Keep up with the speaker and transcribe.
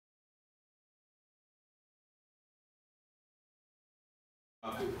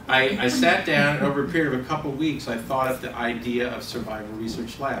I sat down, and over a period of a couple of weeks, I thought of the idea of survival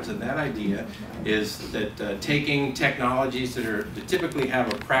research labs. And that idea is that taking technologies that typically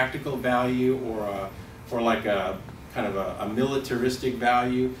have a practical value or like a kind of a militaristic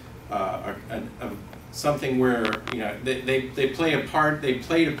value, something where they play a part. They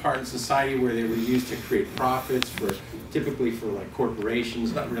played a part in society where they were used to create profits typically for like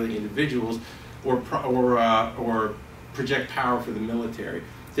corporations, not really individuals, or project power for the military.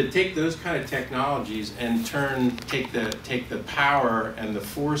 To take those kind of technologies and take the power and the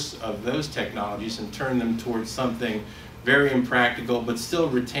force of those technologies and turn them towards something very impractical, but still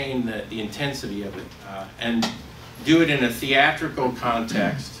retain the intensity of it, and do it in a theatrical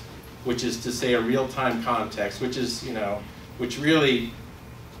context, which is to say a real-time context, which really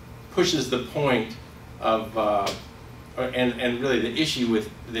pushes the point of and really the issue with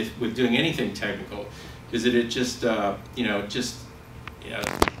doing anything technical is that it using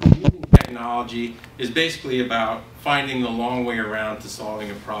technology is basically about finding the long way around to solving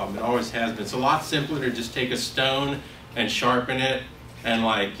a problem. It always has been. It's a lot simpler to just take a stone and sharpen it and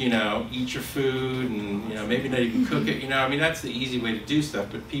eat your food and maybe not even cook it. I mean, that's the easy way to do stuff,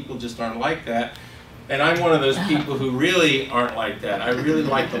 but people just aren't like that. And I'm one of those people who really aren't like that. I really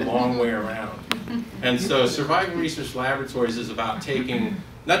like the long way around. And so Survival Research Laboratories is about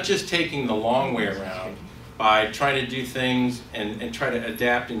not just taking the long way around by trying to do things and try to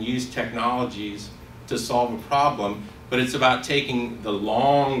adapt and use technologies to solve a problem, but it's about taking the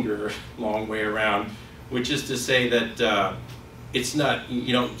long way around, which is to say that it's not,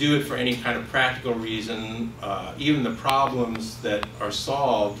 you don't do it for any kind of practical reason. Even the problems that are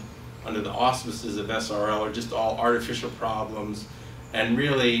solved under the auspices of SRL are just all artificial problems and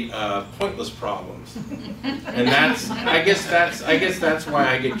really pointless problems. And I guess that's why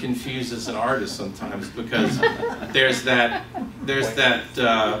I get confused as an artist sometimes, because there's that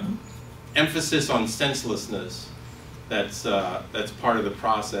emphasis on senselessness that's part of the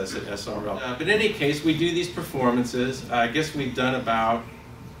process at SRL. But in any case, we do these performances. I guess we've done about,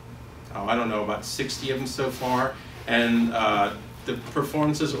 I don't know, about 60 of them so far, and the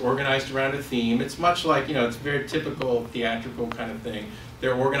performances are organized around a theme. It's much like, it's a very typical theatrical kind of thing.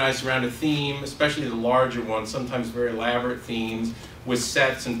 They're organized around a theme, especially the larger ones, sometimes very elaborate themes with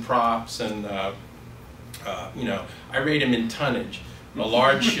sets and props, and I rate them in tonnage. A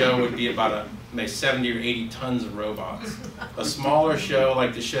large show would be about maybe 70 or 80 tons of robots. A smaller show,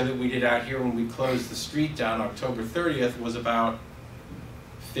 like the show that we did out here when we closed the street down October 30th, was about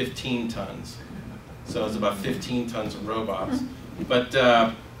 15 tons. So it's about 15 tons of robots. But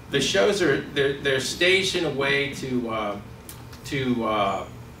the shows they're staged in a way to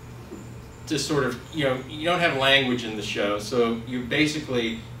sort of, you don't have language in the show, so you're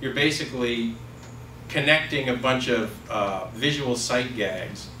basically connecting a bunch of visual sight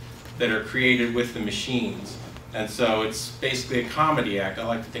gags that are created with the machines. And so it's basically a comedy act. I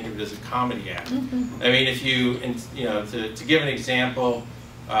like to think of it as a comedy act. I mean, if to give an example,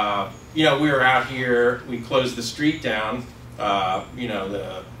 we were out here, we closed the street down,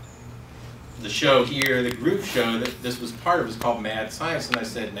 the show here, the group show that this was part of was called Mad Science, and I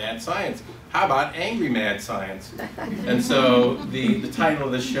said, Mad Science, how about Angry Mad Science? And so the title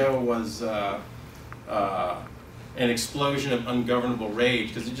of the show was An Explosion of Ungovernable Rage,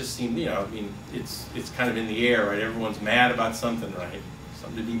 because it just seemed, I mean, it's kind of in the air, right? Everyone's mad about something, right?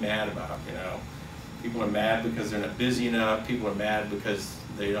 Something to be mad about, People are mad because they're not busy enough. People are mad because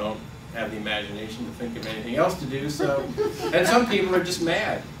they don't have the imagination to think of anything else to do. So, and some people are just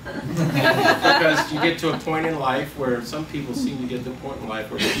mad because you get to a point in life where some people seem to get to a point in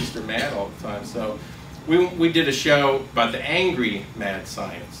life where they just are mad all the time. So, we did a show about the angry mad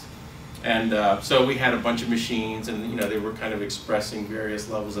science, and so we had a bunch of machines, and they were kind of expressing various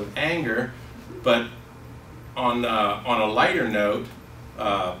levels of anger, but on a lighter note.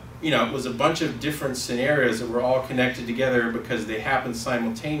 It was a bunch of different scenarios that were all connected together because they happened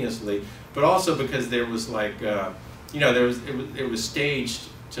simultaneously, but also because there was like, it was staged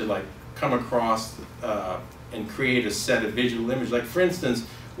to come across and create a set of visual images. Like for instance,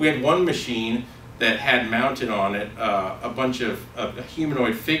 we had one machine that had mounted on it a bunch of a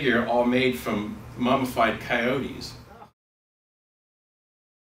humanoid figure all made from mummified coyotes.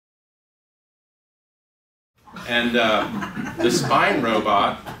 And the spine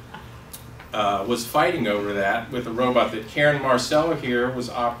robot was fighting over that with a robot that Karen Marcelo here was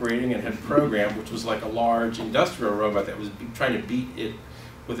operating and had programmed, which was like a large industrial robot that was trying to beat it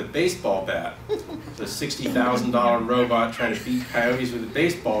with a baseball bat. So a $60,000 robot trying to beat coyotes with a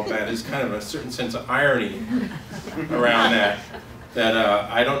baseball bat is kind of a certain sense of irony around that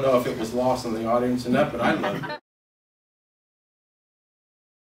I don't know if it was lost on the audience enough, but I loved it.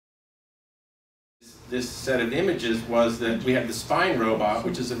 set of images was that we had the spine robot,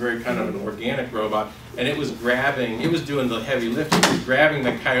 which is a very kind of an organic robot, and it was doing the heavy lifting. It was grabbing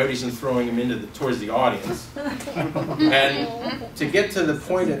the coyotes and throwing them towards the audience. And to get to the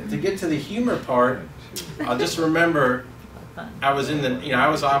point, to get to the humor part, I'll just remember I was I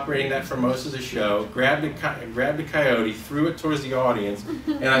was operating that for most of the show, grabbed a coyote, threw it towards the audience,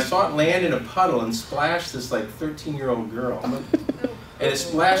 and I saw it land in a puddle and splash this like 13-year-old girl. And it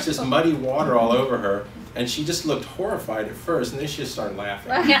splashed this muddy water all over her, and she just looked horrified at first, and then she just started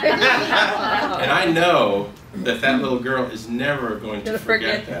laughing. And I know that little girl is never going to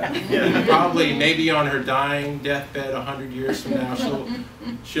forget that. Probably, maybe on her dying deathbed 100 years from now,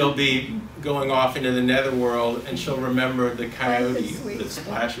 she'll be going off into the netherworld, and she'll remember the coyote that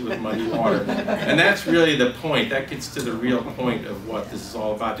splashed her with muddy water. And that's really the point. That gets to the real point of what this is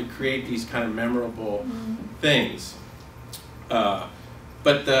all about, to create these kind of memorable things.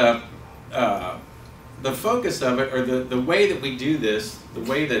 But the focus of it, or the way that we do this, the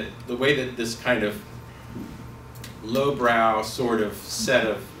way that this kind of lowbrow sort of set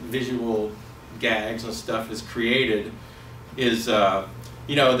of visual gags and stuff is created, is the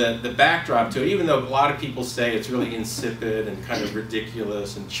backdrop to it. Even though a lot of people say it's really insipid and kind of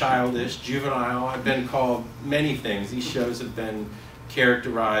ridiculous and childish, juvenile, I've been called many things. These shows have been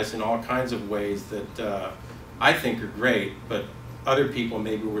characterized in all kinds of ways that I think are great, but other people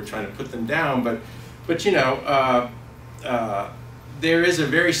maybe were trying to put them down. But there is a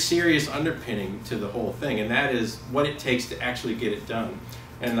very serious underpinning to the whole thing, and that is what it takes to actually get it done.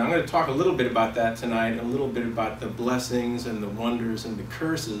 And I'm going to talk a little bit about that tonight, and a little bit about the blessings and the wonders and the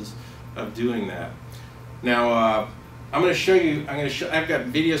curses of doing that. Now, I'm going to show you, I've got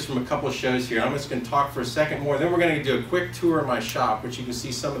videos from a couple of shows here. I'm just going to talk for a second more, then we're going to do a quick tour of my shop, which you can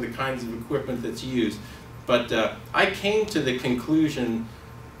see some of the kinds of equipment that's used. But I came to the conclusion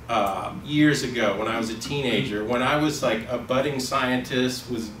years ago when I was a teenager, when I was like a budding scientist,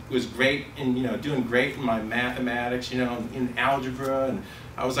 was great in, doing great in my mathematics, in algebra, and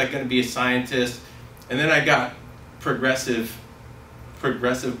I was like going to be a scientist, and then I got progressive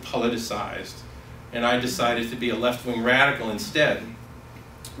politicized, and I decided to be a left-wing radical instead.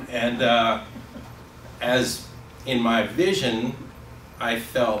 And as in my vision, I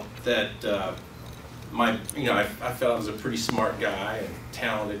felt that I felt I was a pretty smart guy and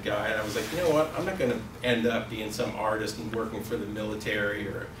talented guy, and I was like, you know what, I'm not going to end up being some artist and working for the military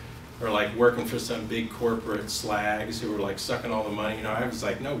or like working for some big corporate slags who were like sucking all the money. I was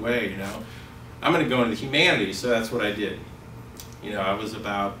like, no way, I'm going to go into the humanities. So that's what I did. I was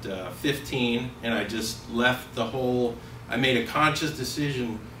about 15, and I just left I made a conscious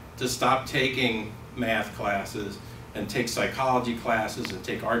decision to stop taking math classes and take psychology classes and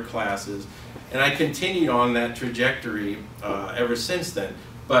take art classes. And I continued on that trajectory ever since then.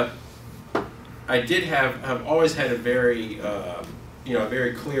 But I did have always had a very,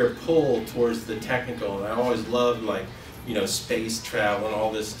 very clear pull towards the technical, and I always loved space travel and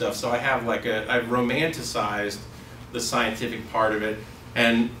all this stuff. So I have I've romanticized the scientific part of it.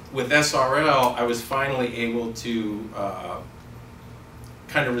 And with SRL, I was finally able to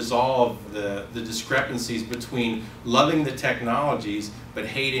kind of resolve the discrepancies between loving the technologies but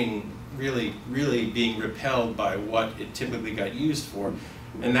hating, really being repelled by what it typically got used for.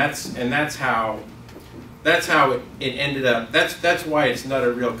 And that's how it ended up. That's why it's not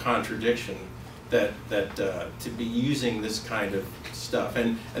a real contradiction that to be using this kind of stuff.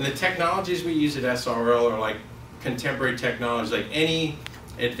 And the technologies we use at SRL are like contemporary technologies, like any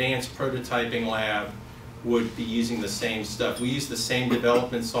advanced prototyping lab would be using the same stuff. We use the same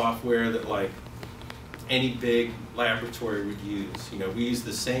development software that like any big laboratory would use. We use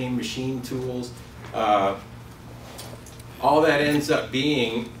the same machine tools. All that ends up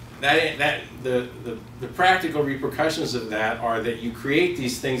being the practical repercussions of that are that you create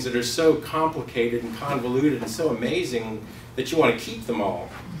these things that are so complicated and convoluted and so amazing that you want to keep them all.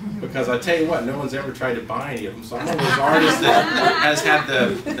 Because I tell you what, no one's ever tried to buy any of them. So I'm one of those artists that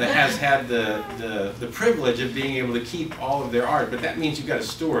has had the privilege of being able to keep all of their art. But that means you've got to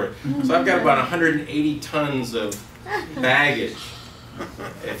store it. So I've got about 180 tons of baggage,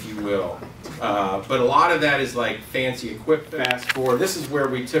 if you will. But a lot of that is like fancy equipment. Fast forward, this is where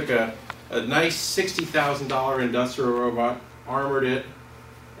we took a nice $60,000 industrial robot, armored it,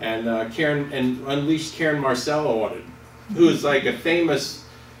 and unleashed Karen Marcello on it, who is like a famous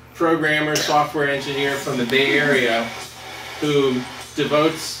programmer, software engineer from the Bay Area, who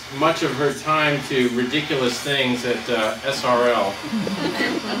devotes much of her time to ridiculous things at SRL.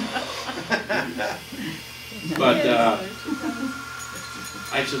 But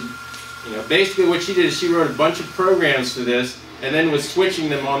I should, basically what she did is she wrote a bunch of programs for this, and then was switching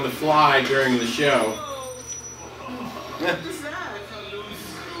them on the fly during the show.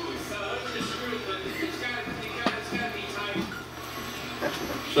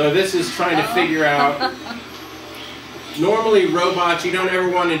 So this is trying to figure out, normally robots, you don't ever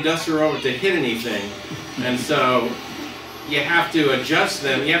want an industrial robot to hit anything. And so you have to adjust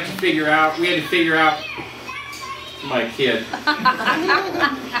them. You have to figure out, we had to figure out, my kid,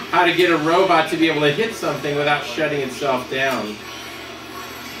 how to get a robot to be able to hit something without shutting itself down.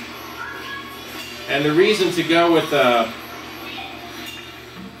 And the reason to go with a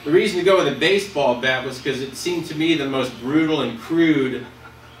baseball bat was because it seemed to me the most brutal and crude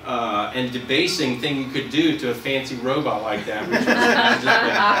and debasing thing you could do to a fancy robot like that, which was just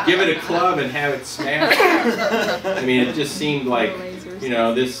like, give it a club and have it smash. I mean, it just seemed like, you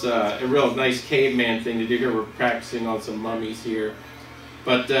know, this a real nice caveman thing to do. Here we're practicing on some mummies here,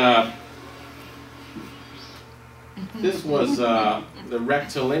 but this was the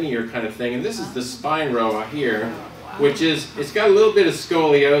rectilinear kind of thing, and this is the spine robot here, which is, it's got a little bit of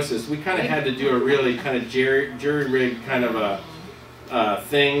scoliosis. We kind of had to do a really kind of jury-rigged kind of a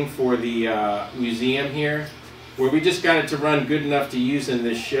thing for the museum here, where we just got it to run good enough to use in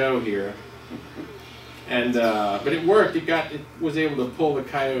this show here. And but it worked. It was able to pull the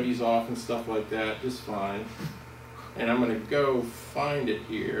coyotes off and stuff like that just fine. And I'm going to go find it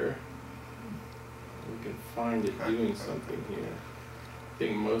here. We can find it doing something here. I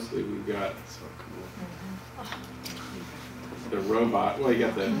think mostly we've got the robot. Well, you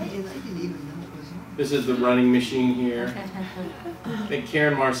got the. This is the running machine here. I think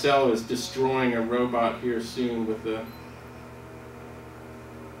Karen Marcelo is destroying a robot here soon with the.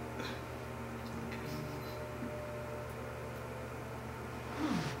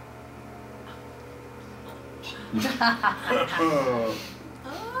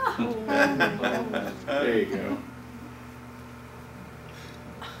 There you go.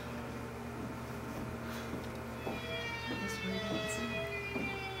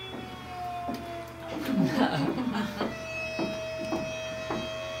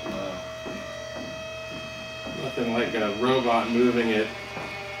 Nothing like a robot moving it.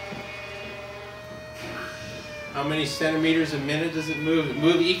 How many centimeters a minute does it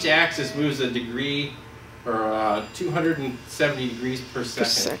move? Each axis moves a degree, or 270 degrees per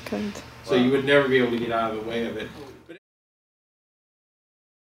second. So you would never be able to get out of the way of it.